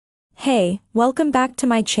Hey, welcome back to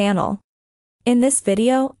my channel. In this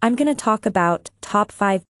video, I'm gonna talk about top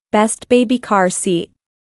 5 best baby car seat.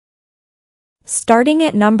 Starting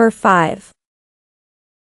at number 5.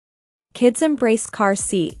 Kids Embrace Car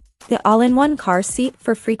Seat. The all-in-one car seat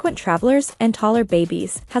for frequent travelers and taller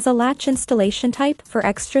babies has a latch installation type for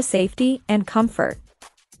extra safety and comfort.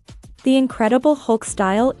 The Incredible Hulk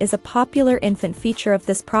style is a popular infant feature of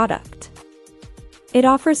this product. It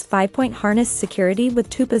offers 5-point harness security with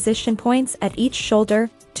 2 position points at each shoulder,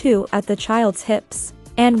 2 at the child's hips,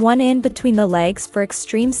 and 1 in between the legs for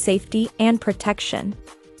extreme safety and protection.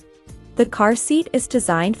 The car seat is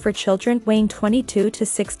designed for children weighing 22 to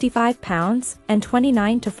 65 pounds and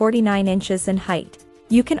 29 to 49 inches in height.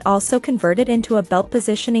 You can also convert it into a belt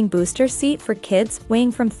positioning booster seat for kids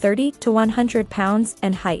weighing from 30 to 100 pounds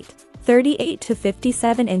and height, 38 to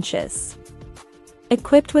 57 inches.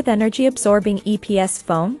 Equipped with energy-absorbing EPS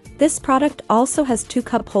foam, this product also has 2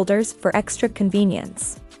 cup holders for extra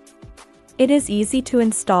convenience. It is easy to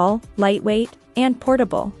install, lightweight, and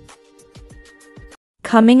portable.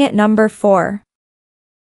 Coming at number 4.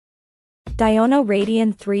 Diono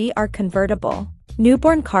Radian 3 are convertible.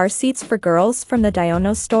 Newborn car seats for girls from the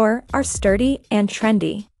Diono store are sturdy and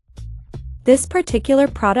trendy. This particular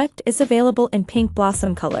product is available in pink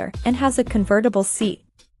blossom color and has a convertible seat.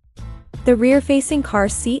 The rear-facing car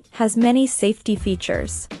seat has many safety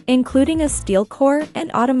features, including a steel core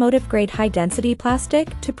and automotive-grade high-density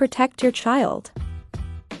plastic to protect your child.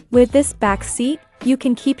 With this back seat, you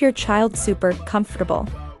can keep your child super comfortable.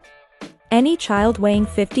 Any child weighing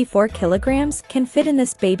 54 kilograms can fit in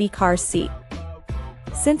this baby car seat.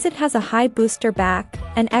 Since it has a high booster back,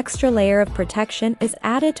 an extra layer of protection is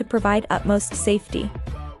added to provide utmost safety.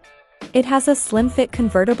 It has a slim-fit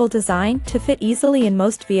convertible design to fit easily in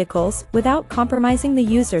most vehicles without compromising the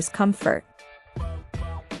user's comfort.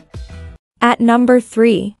 At number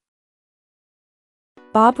 3.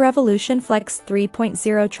 Bob Revolution Flex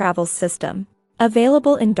 3.0 Travel System.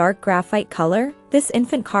 Available in dark graphite color, this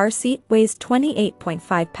infant car seat weighs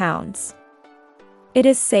 28.5 pounds. It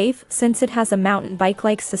is safe since it has a mountain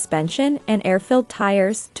bike-like suspension and air-filled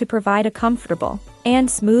tires to provide a comfortable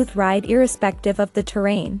and smooth ride irrespective of the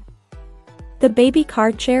terrain. The baby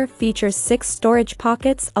car chair features 6 storage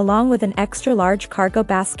pockets along with an extra-large cargo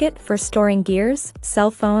basket for storing gears,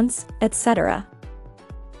 cell phones, etc.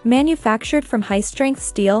 Manufactured from high-strength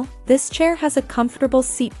steel, this chair has a comfortable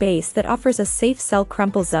seat base that offers a safe cell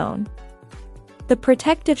crumple zone. The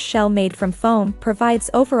protective shell made from foam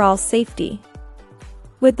provides overall safety.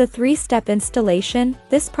 With the 3-step installation,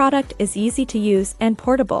 this product is easy to use and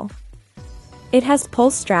portable. It has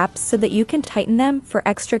pull straps so that you can tighten them for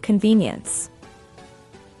extra convenience.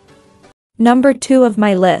 Number 2 of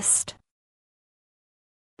my list.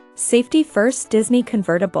 Safety First Disney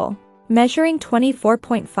Convertible. Measuring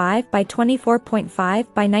 24.5 by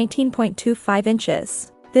 24.5 by 19.25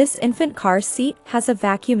 inches. This infant car seat has a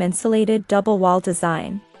vacuum-insulated double-wall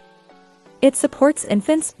design. It supports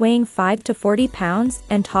infants weighing 5 to 40 pounds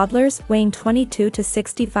and toddlers weighing 22 to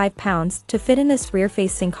 65 pounds to fit in this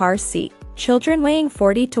rear-facing car seat. Children weighing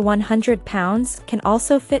 40 to 100 pounds can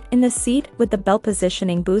also fit in the seat with the belt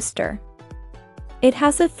positioning booster. It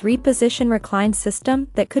has a 3-position recline system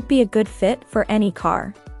that could be a good fit for any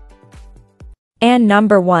car. And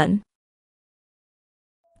number 1.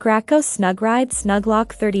 Graco SnugRide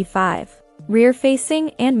SnugLock 35.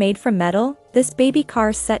 Rear-facing and made from metal, this baby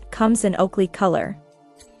car set comes in Oakley color.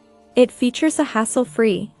 It features a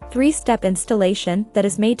hassle-free, 3-step installation that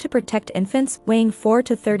is made to protect infants weighing 4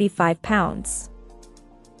 to 35 pounds.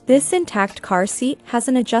 This intact car seat has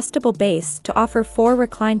an adjustable base to offer 4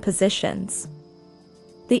 recline positions.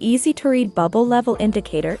 The easy-to-read bubble level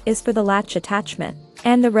indicator is for the latch attachment,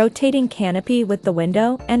 and the rotating canopy with the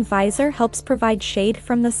window and visor helps provide shade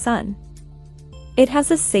from the sun. It has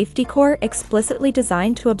a safety core explicitly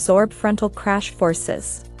designed to absorb frontal crash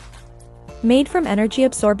forces. Made from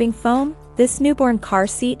energy-absorbing foam, this newborn car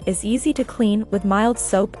seat is easy to clean with mild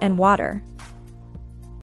soap and water.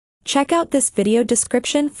 Check out this video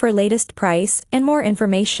description for latest price and more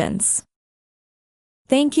informations.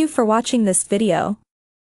 Thank you for watching this video.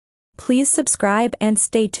 Please subscribe and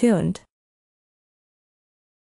stay tuned.